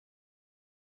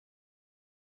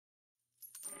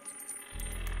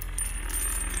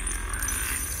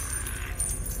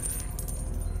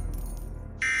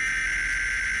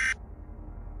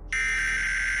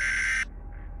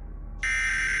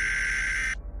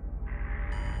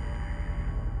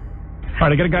All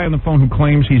right, I got a guy on the phone who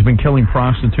claims he's been killing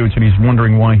prostitutes and he's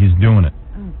wondering why he's doing it.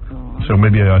 Oh, God. So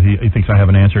maybe he thinks I have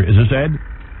an answer. Is this Ed?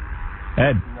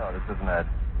 Ed? No, this isn't Ed.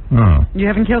 Oh. You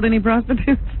haven't killed any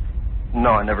prostitutes? No,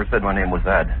 I never said my name was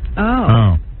Ed.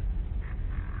 Oh.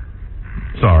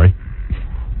 Sorry.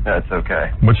 That's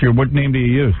okay. What name do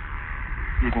you use?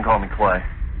 You can call me Clay.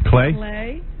 Clay?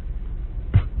 Clay?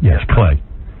 Yes, Clay.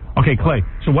 Okay, Clay.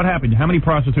 So what happened? How many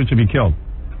prostitutes have you killed?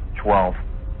 12.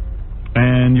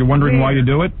 And you're wondering why you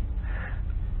do it?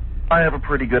 I have a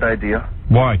pretty good idea.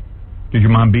 Why? Did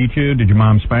your mom beat you? Did your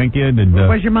mom spank you?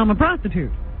 Was your mom a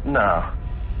prostitute? No.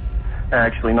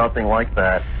 Actually, nothing like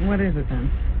that. What is it then?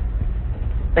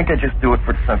 I think I just do it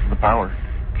for the sense of the power.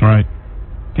 Right.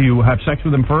 Do you have sex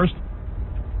with them first?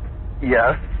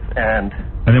 Yes, and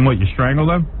then what, you strangle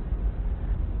them?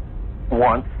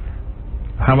 once.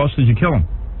 How else did you kill them?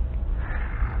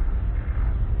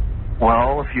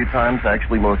 Well, a few times,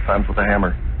 actually most times with a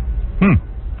hammer.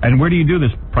 And where do you do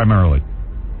this primarily?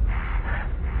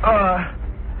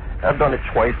 I've done it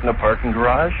twice in a parking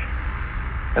garage,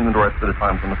 and then the rest of the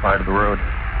times on the side of the road.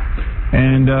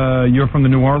 And you're from the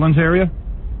New Orleans area?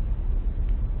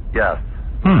 Yes.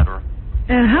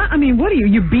 And how, I mean, what do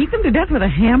you beat them to death with a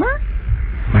hammer?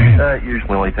 Man. That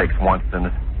usually only takes once,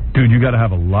 and Dude, you got to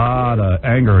have a lot of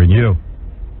anger in you.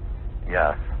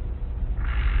 yes.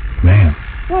 Man.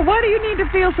 Well, why do you need to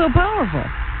feel so powerful?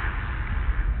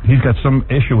 He's got some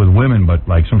issue with women, but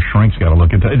like some shrink's got to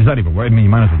look into it. It's not even right. I mean, you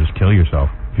might as well just kill yourself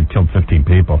if you killed 15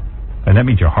 people. And that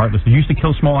means you're heartless. Did you used to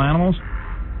kill small animals?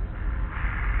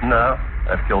 No,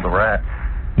 I've killed a rat.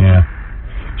 Yeah.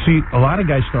 See, a lot of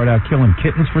guys start out killing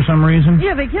kittens for some reason.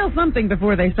 Yeah, they kill something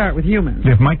before they start with humans.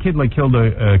 If my kid like killed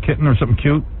a kitten or something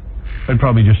cute, I'd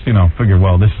probably just, figure,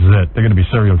 well, this is it. They're going to be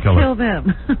serial killers. Kill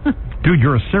them. Dude,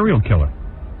 you're a serial killer.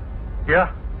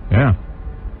 Yeah. Yeah.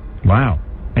 Wow.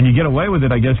 And you get away with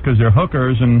it, I guess, because they're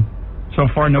hookers, and so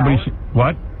far nobody's...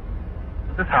 What?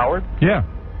 Is this Howard? Yeah.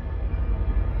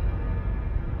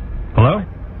 Hello?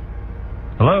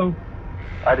 Hello?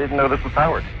 I didn't know this was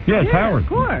Howard. Yeah, it's Howard. Of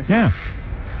course. Yeah.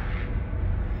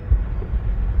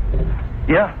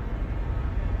 Yeah.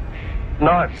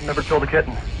 No, I've never killed a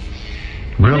kitten.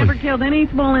 Really? Never killed any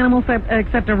small animal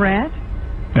except a rat?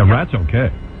 Yeah, rats okay.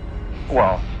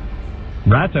 Well,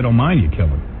 Rats I don't mind you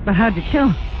killing. But how'd you kill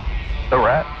him? the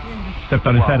rat? Stepped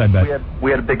on his head, I bet. We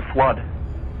had a big flood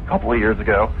a couple of years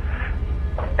ago,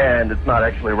 and it's not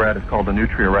actually a rat, it's called a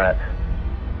nutria rat.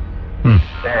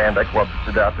 And I clubbed it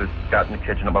to death. It got in the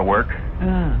kitchen at my work.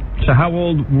 So how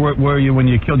old were you when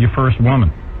you killed your first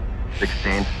woman?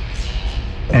 16.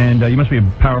 And you must be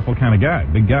a powerful kind of guy,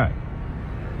 big guy.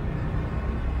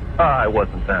 I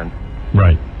wasn't then.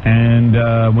 Right.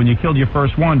 And when you killed your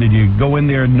first one, did you go in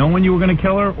there knowing you were going to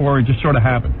kill her, or it just sort of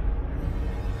happened?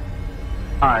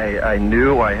 I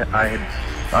knew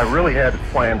I really had it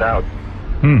planned out.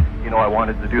 I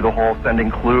wanted to do the whole sending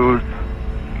clues.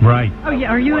 Right. Oh,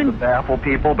 yeah, are you in... to baffle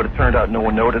people, but it turned out no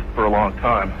one noticed for a long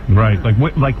time. Right.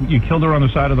 Like you killed her on the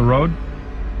side of the road?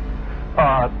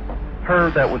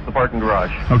 Her, that was the parking garage.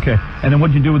 Okay. And then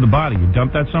what'd you do with the body? You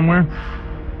dumped that somewhere?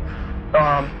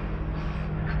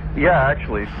 Yeah,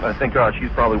 actually. I think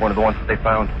she's probably one of the ones that they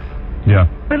found. Yeah.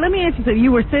 But let me ask you something.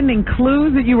 You were sending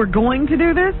clues that you were going to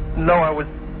do this? No, I was...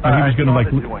 he was going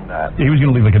to doing that. He was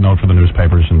going to leave like a note for the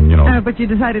newspapers and, But you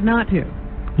decided not to.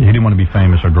 He didn't want to be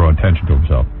famous or draw attention to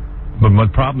himself. But my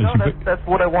problem is... that's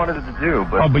what I wanted to do,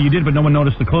 but... Oh, but you did, but no one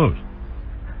noticed the clues.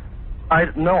 I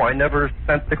never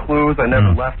sent the clues. I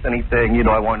never left anything.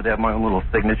 I wanted to have my own little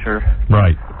signature.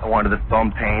 Right. I wanted the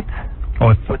thumb paint. Oh,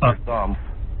 with their thumbs.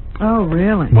 Oh,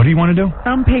 really? What do you want to do?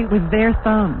 Thumb paint with their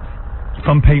thumbs.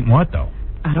 Thumb paint what, though?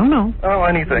 I don't know. Oh,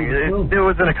 anything. It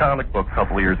was in a comic book a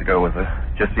couple of years ago.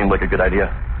 Just seemed like a good idea.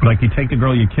 Like you take the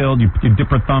girl you killed, you dip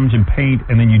her thumbs in paint,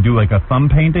 and then you do like a thumb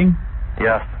painting?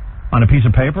 Yes. On a piece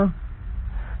of paper?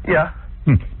 Yeah.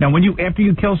 Now, after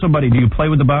you kill somebody, do you play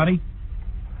with the body?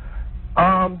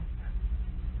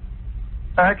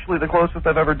 Actually, the closest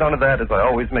I've ever done to that is I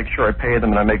always make sure I pay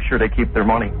them and I make sure they keep their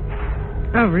money.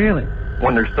 Oh, really?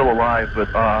 When they're still alive, but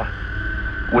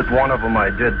with one of them I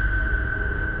did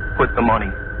put the money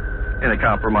in a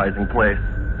compromising place.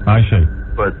 I see.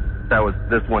 But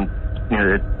this one,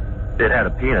 it had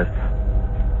a penis.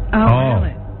 Oh,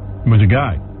 really? It was a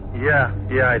guy. Yeah,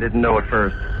 I didn't know at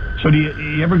first. So do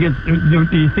you ever get,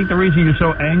 do you think the reason you're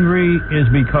so angry is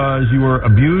because you were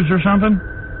abused or something?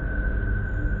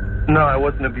 No, I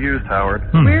wasn't abused, Howard.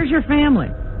 Where's your family?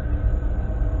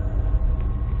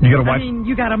 You got a wife? I mean,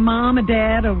 you got a mom, a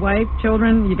dad, a wife,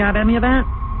 children. You got any of that?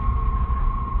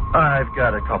 I've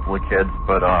got a couple of kids,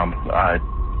 but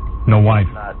no wife.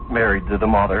 Not married to the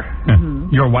mother.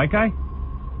 You're a white guy?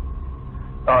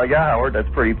 Yeah, Howard, that's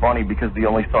pretty funny because the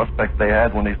only suspect they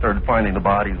had when they started finding the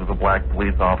bodies was a black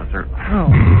police officer. Oh.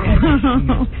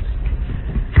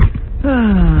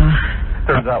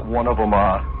 Turns out one of them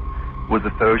was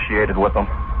associated with them.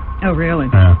 Oh, really?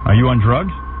 Are you on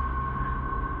drugs?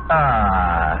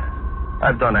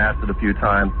 I've done acid a few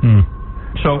times.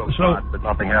 So, but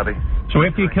nothing heavy. So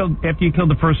after you killed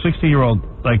the first 60-year-old,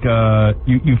 like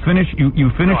you finished. No,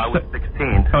 I was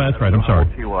 16. Oh, that's right. I'm sorry.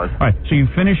 He was. All right. So you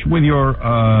finished with your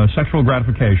sexual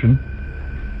gratification,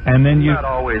 and then you. Not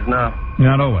always, no.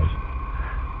 Not always.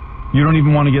 You don't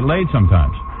even want to get laid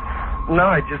sometimes.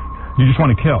 No, You just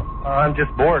want to kill. I'm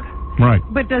just bored. Right.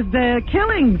 But does the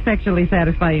killing sexually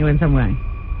satisfy you in some way?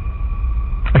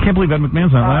 I can't believe Ed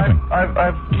McMahon's not laughing.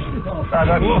 I've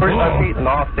eaten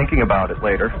off thinking about it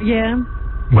later. Yeah.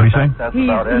 What do you say? That's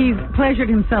about it. He's pleasured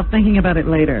himself thinking about it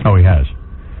later. Oh, he has.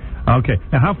 Okay.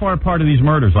 Now, how far apart are these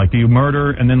murders? Like, do you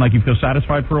murder and then, like, you feel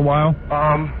satisfied for a while?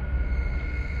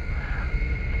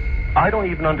 I don't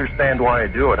even understand why I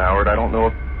do it, Howard. I don't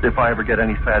know if I ever get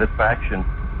any satisfaction.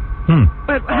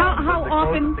 But how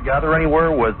often? Together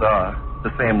anywhere was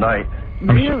the same night.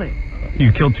 Really?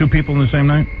 You killed 2 people in the same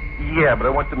night? Yeah, but I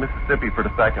went to Mississippi for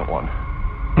the second one.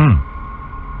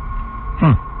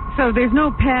 So there's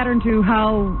no pattern to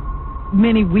how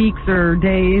many weeks or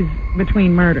days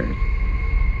between murders?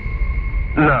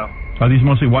 No. Are these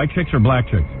mostly white chicks or black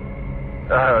chicks?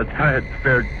 A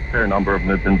fair number of them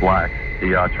have been black.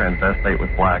 The transvestite was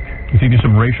black. You think there's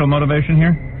some racial motivation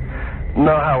here?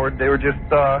 No, Howard. They were just,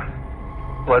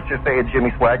 let's just say a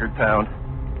Jimmy Swaggart town.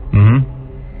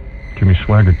 Jimmy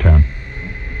Swaggart town.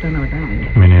 Don't know what that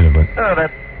means. Me neither, but...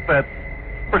 That's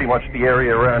pretty much the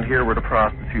area around here where the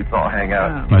prostitutes all hang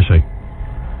out. I see.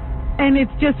 And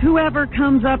it's just whoever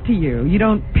comes up to you. You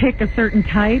don't pick a certain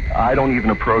type? I don't even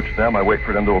approach them. I wait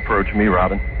for them to approach me,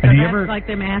 Robin. So do you that's ever, like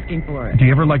them asking for it. Do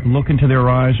you ever, like, look into their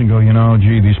eyes and go, you know,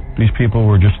 gee, these people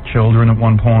were just children at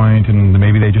one point, and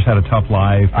maybe they just had a tough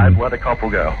life? I've let a couple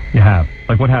go. You have?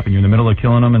 Like, what happened? You're in the middle of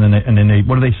killing them, and then they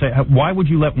what do they say? Why would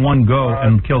you let one go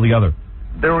and kill the other?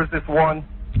 There was this one.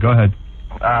 Go ahead.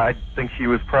 I think she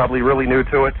was probably really new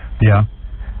to it. Yeah.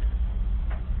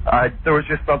 There was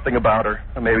just something about her.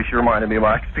 Maybe she reminded me of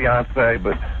my ex-fiance,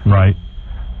 but... Right.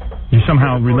 You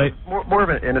somehow relate... More of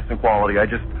an innocent quality.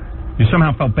 You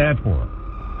somehow felt bad for her.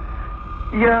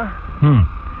 Yeah.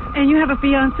 And you have a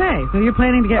fiancé, so you're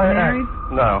planning to get married?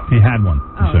 No. He had one,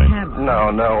 you say. He had one.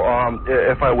 No.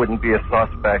 If I wouldn't be a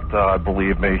suspect,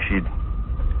 believe me, she'd...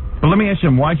 Well, let me ask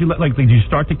you, why'd you did you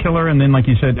start to kill her and then, like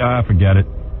you said, forget it?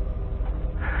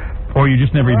 Or you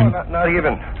just never even... Not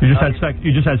even. You just had sex.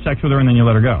 You just had sex with her and then you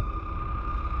let her go.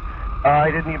 I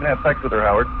didn't even have sex with her,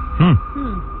 Howard.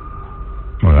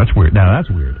 Well, that's weird. Now that's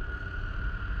weird.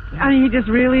 I mean, you just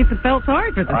really felt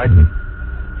sorry for them. I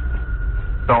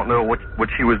don't know what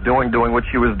she was doing what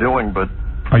she was doing, but...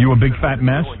 Are you a big fat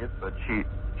mess? But she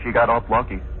got off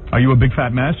lucky. Are you a big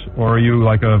fat mess, or are you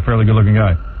like a fairly good-looking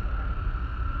guy?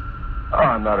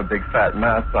 I'm not a big fat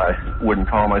mess. I wouldn't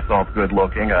call myself good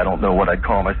looking. I don't know what I'd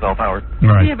call myself, Howard.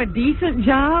 Right. Do you have a decent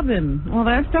job and all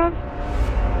that stuff?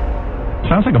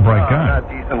 Sounds like a bright guy. Not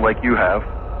decent like you have.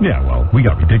 Yeah, well, we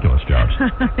got ridiculous jobs.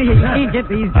 You can't get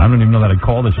these jobs. I don't even know that I'd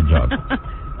call this a job.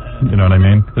 You know what I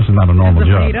mean? This is not a normal It's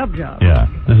a job. made-up job.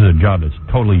 Yeah, this is a job that's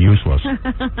totally useless.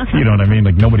 You know what I mean?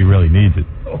 Like, nobody really needs it.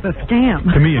 It's a scam.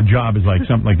 To me, a job is like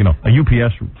something like, you know, a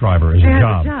UPS driver is a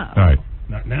job. All right.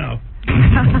 Not now.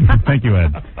 Thank you, Ed.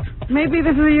 Maybe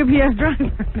this is a UPS driver.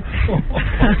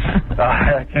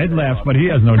 Ed laughs, but he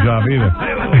has no job either.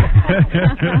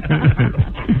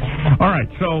 All right,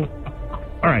 so,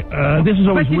 this is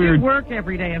always but you weird. do work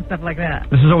every day and stuff like that.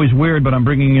 This is always weird, but I'm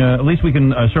bringing, at least we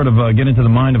can sort of get into the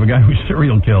mind of a guy who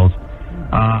serial kills.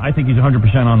 I think he's 100%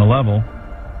 on the level.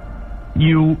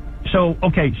 So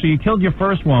you killed your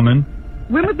first woman.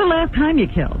 When was the last time you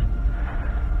killed?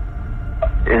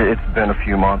 It's been a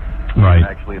few months. Right.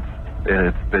 Actually,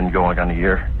 it's been going on a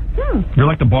year. You're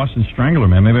like the Boston Strangler,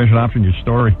 man. Maybe I should option your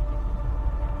story.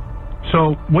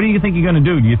 So, what do you think you're going to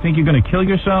do? Do you think you're going to kill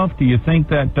yourself? Do you think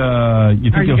that Are you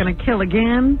going to kill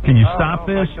again? Can you stop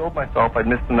this? If I killed myself, I'd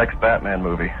miss the next Batman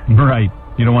movie. Right.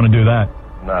 You don't want to do that.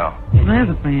 No.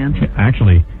 There's a fan.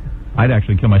 Actually, I'd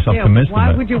actually kill myself to miss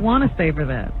why that. would you want to stay for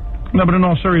that? No, but in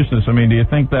all seriousness, I mean, do you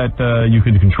think that you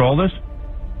could control this?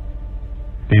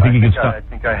 Do you think you can stop? I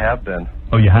think I have been.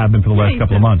 Oh, you have been for the last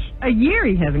couple of months. A year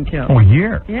he hasn't killed. Oh, a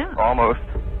year? Yeah. Almost.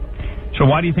 So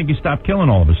why do you think you stopped killing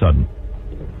all of a sudden?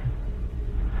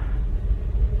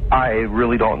 I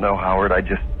really don't know, Howard.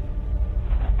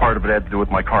 Part of it had to do with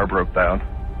my car broke down.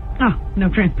 Oh, no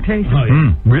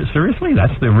transportation. Seriously?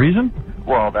 That's the reason?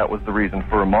 Well, that was the reason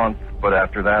for a month, but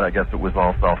after that, I guess it was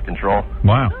all self-control.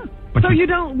 Wow. But So you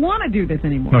don't want to do this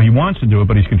anymore? No, he wants to do it,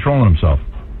 but he's controlling himself.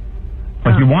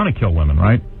 Like you want to kill women,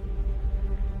 right?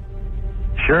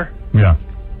 Sure. Yeah.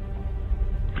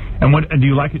 And what do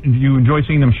you like? Do you enjoy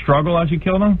seeing them struggle as you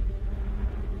kill them?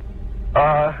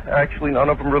 Actually, none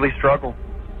of them really struggle.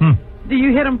 Do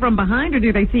you hit them from behind, or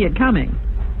do they see it coming?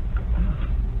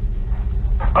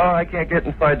 I can't get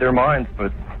inside their minds,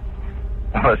 but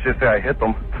let's just say I hit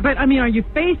them. But, I mean, are you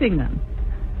facing them?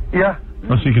 Yeah.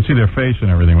 Well, so you can see their face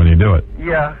and everything when you do it.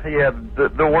 Yeah.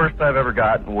 The worst I've ever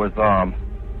gotten was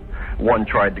one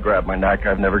tried to grab my neck.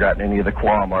 I've never gotten any of the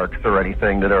claw marks or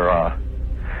anything that are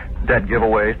dead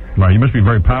giveaways. Right. You must be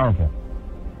very powerful.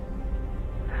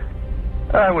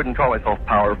 I wouldn't call myself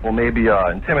powerful. Maybe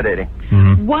intimidating.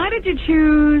 Mm-hmm. Why did you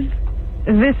choose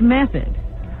this method?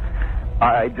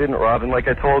 I didn't, Robin. Like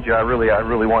I told you, I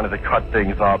really wanted to cut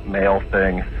things up, mail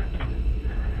things,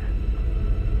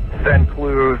 send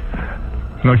clues.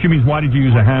 No, she means why did you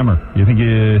use a hammer? You think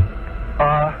you...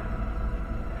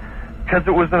 Because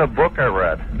it was in a book I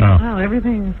read. Oh,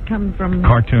 everything's come from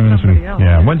cartoons somebody else.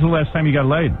 Yeah. When's the last time you got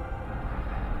laid?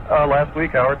 Last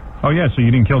week, Howard. Oh, yeah, so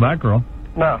you didn't kill that girl?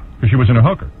 No. Because she wasn't a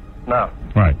hooker? No.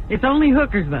 Right. It's only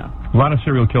hookers, though. A lot of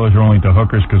serial killers are only into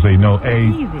hookers because they know, A,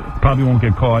 Easy. probably won't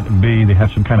get caught, and B, they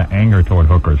have some kind of anger toward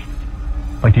hookers.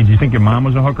 Like, did you think your mom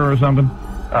was a hooker or something?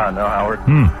 No, Howard.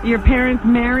 Your parents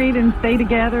married and stay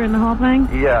together in the whole thing?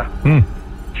 Yeah.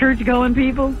 Church-going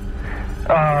people?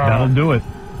 That'll do it.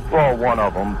 Well, one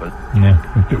of them, but...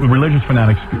 Yeah. Religious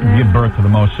fanatics give birth to the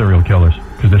most serial killers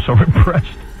because they're so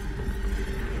repressed.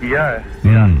 Yeah.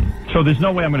 So there's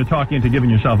no way I'm going to talk you into giving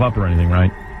yourself up or anything,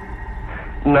 right?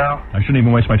 No. I shouldn't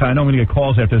even waste my time. I know I'm going to get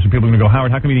calls after this and people are going to go,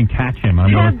 Howard, how come you didn't catch him?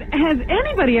 Has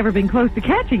anybody ever been close to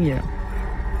catching you?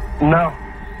 No.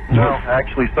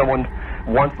 Actually, someone...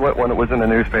 Once, when it was in the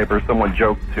newspaper, someone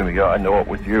joked to me, I know it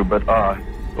was you, but,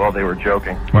 well, they were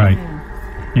joking. Right.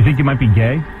 You think you might be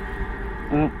gay?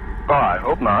 I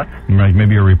hope not. Right,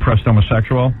 maybe a repressed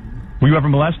homosexual. Were you ever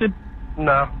molested?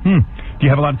 No. Do you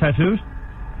have a lot of tattoos?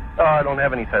 I don't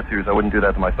have any tattoos. I wouldn't do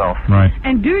that to myself. Right.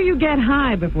 And do you get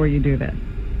high before you do this?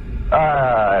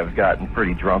 I've gotten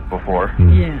pretty drunk before.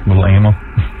 Yeah. Little ammo.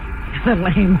 The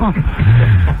lame one.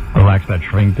 Relax that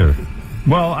sphincter.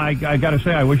 Well, I got to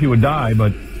say, I wish you would die,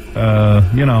 but,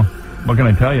 you know, what can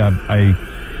I tell you?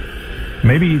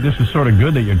 Maybe this is sort of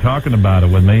good that you're talking about it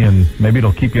with me, and maybe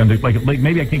it'll keep you under, like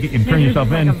maybe I can get you to turn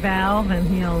yourself in. Like a valve, and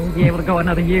he'll be able to go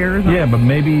another year or something. Yeah, but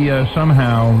maybe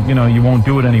somehow, you know, you won't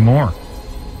do it anymore.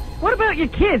 What about your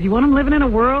kids? You want them living in a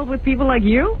world with people like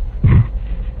you?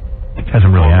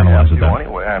 Hasn't really analyzed it that.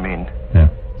 Anyway, I mean... Yeah.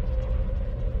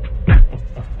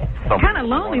 Kind of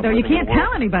lonely, though. You can't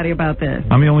tell anybody about this.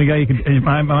 I'm the only guy you could...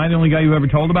 Am I the only guy you ever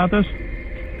told about this?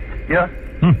 Yeah.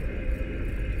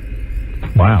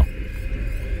 Wow.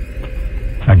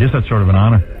 I guess that's sort of an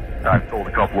honor. I've told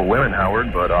a couple of women,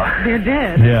 Howard, but, They're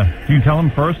dead. Yeah. Do you tell them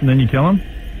first and then you kill them?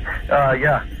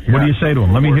 yeah. What do you say to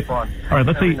them? Let me hear... Fun. All right,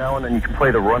 let's Every see... now and then you can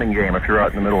play the running game if you're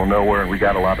out in the middle of nowhere, and we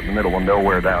got a lot in the middle of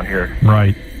nowhere down here.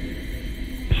 Right.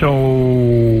 So,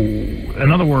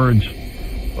 in other words,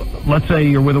 let's say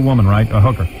you're with a woman, right? A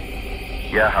hooker.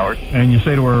 Yeah, Howard. And you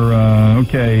say to her,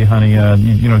 okay, honey,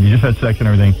 you just had sex and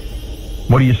everything.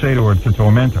 What do you say to her to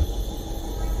torment her?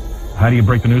 How do you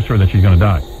break the news to her that she's going to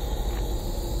die?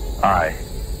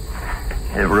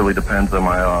 It really depends on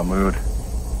my mood.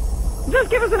 Just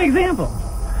give us an example.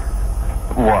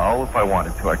 Well, if I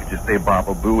wanted to, I could just say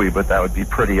Baba Booey, but that would be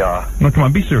pretty, No, come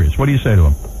on, be serious. What do you say to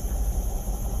him?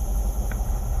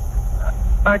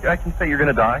 I can say you're going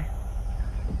to die.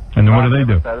 And then what do they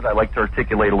do? I like to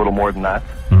articulate a little more than that.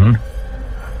 Mm-hmm.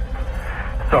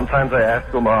 Sometimes I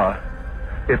ask them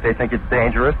if they think it's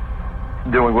dangerous,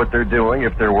 doing what they're doing,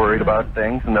 if they're worried about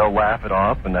things, and they'll laugh it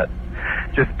off, and that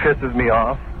just pisses me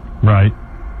off. Right.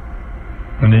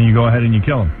 And then you go ahead and you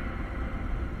kill him.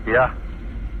 Yeah.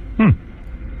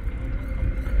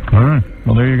 All right.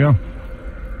 Well, there you go.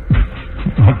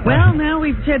 Well, now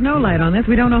we've shed no light on this.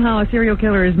 We don't know how a serial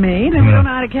killer is made, and we don't know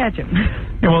how to catch him.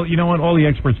 Yeah, well, you know what? All the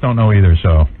experts don't know either,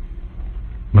 so...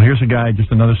 Well, here's a guy,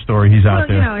 just another story. He's out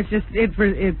there. Well, you know,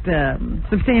 it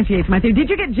substantiates my theory. Did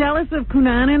you get jealous of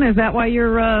Cunanan? Is that why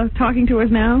you're talking to us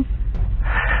now?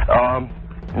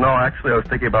 No, actually, I was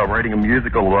thinking about writing a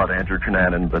musical about Andrew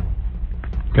Cunanan, but...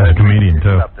 Guy's a comedian,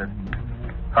 too.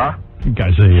 Huh?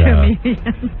 Guy's a...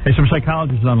 Comedian. Hey, some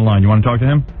psychologist is on the line. You want to talk to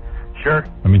him? Sure.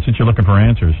 I mean, since you're looking for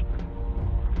answers.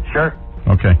 Sure.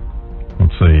 Okay.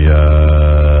 Let's see.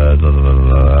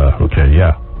 Okay,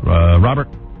 yeah. Robert?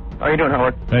 How you doing,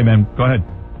 Howard? Hey, man. Go ahead.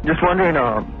 Just wondering,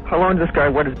 how long did this guy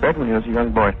wet his bed when he was a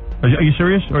young boy? Are you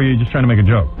serious, or are you just trying to make a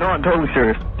joke? No, I'm totally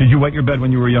serious. Did you wet your bed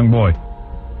when you were a young boy?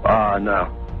 No.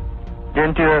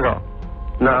 Didn't do that at all.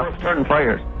 No. How about starting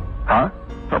fires? Huh?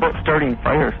 How about starting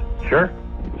fires? Sure.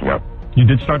 Yep. You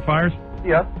did start fires?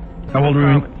 Yep. How old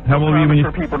were you? How old were you when you?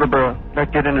 For people to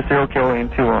that get into serial killing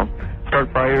to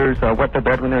start fires, wet their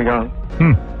bed when they're young.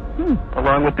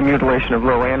 Along with the mutilation of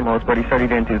little animals, but he said he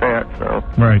didn't do that, so.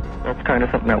 Right. That's kind of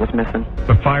something that was missing.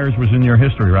 But fires was in your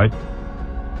history, right?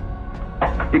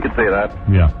 You could say that.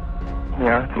 Yeah.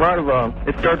 Yeah, it's a lot of,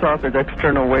 it starts off as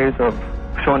external ways of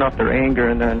showing off their anger,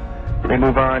 and then they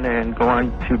move on and go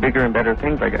on to bigger and better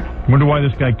things, I guess. Wonder why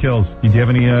this guy kills. Did you have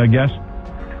any guess?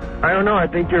 I don't know. I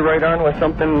think you're right on with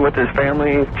something with his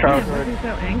family, his childhood. What is he so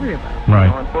angry about? Right.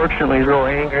 You know, unfortunately, he's real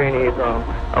angry, and he's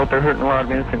out there hurting a lot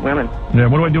of innocent women. Yeah,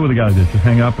 what do I do with a guy like this? Just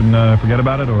hang up and forget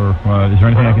about it, or is there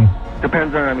anything I can...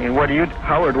 Depends on,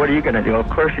 Howard, what are you going to do? Of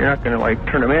course, you're not going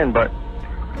to, turn him in, but...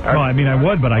 Well, I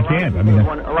would, but I can't.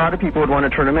 A lot of people would want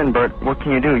to turn him in, but what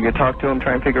can you do? You talk to him,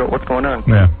 try and figure out what's going on.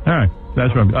 Yeah, all right.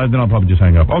 That's right. Then I'll probably just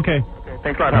hang up. Okay.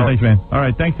 Thanks a lot, Howard. Thanks, man. All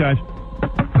right, thanks, guys.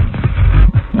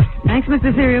 Thanks,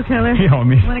 Mr. Serial Killer. You know,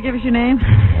 want to give us your name?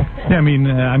 Yeah,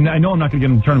 I know I'm not going to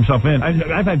get him to turn himself in.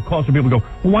 I've had calls from people who go,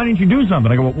 well, why didn't you do something?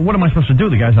 I go, well, what am I supposed to do?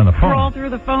 The guy's on the phone. Crawl through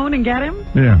the phone and get him?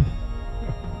 Yeah.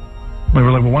 They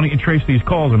were like, well, why don't you trace these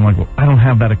calls? And I'm like, well, I don't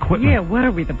have that equipment. Yeah, what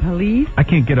are we, the police? I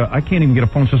can't even get a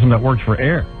phone system that works for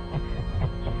air.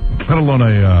 Let alone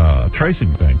a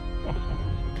tracing thing.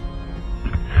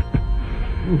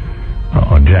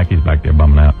 Oh, Jackie's back there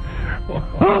bumming out.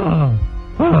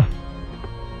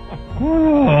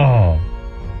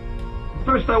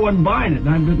 First I wasn't buying it,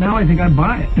 but now I think I'd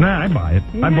buy it. Nah, I buy it.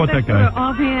 I bought that guy. Sort of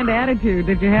offhand attitude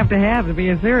that you have to be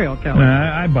a serial killer.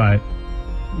 Nah, I buy it.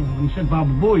 When he said Baba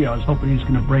Booey, I was hoping he was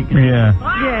going to break it. Yeah.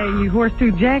 Yeah, you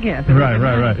horse-tooth jackass.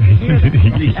 Right.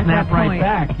 He snapped right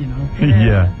back,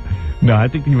 Yeah. No, I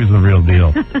think he was the real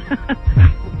deal.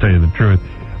 Tell you the truth.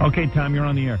 Okay, Tom, you're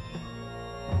on the air.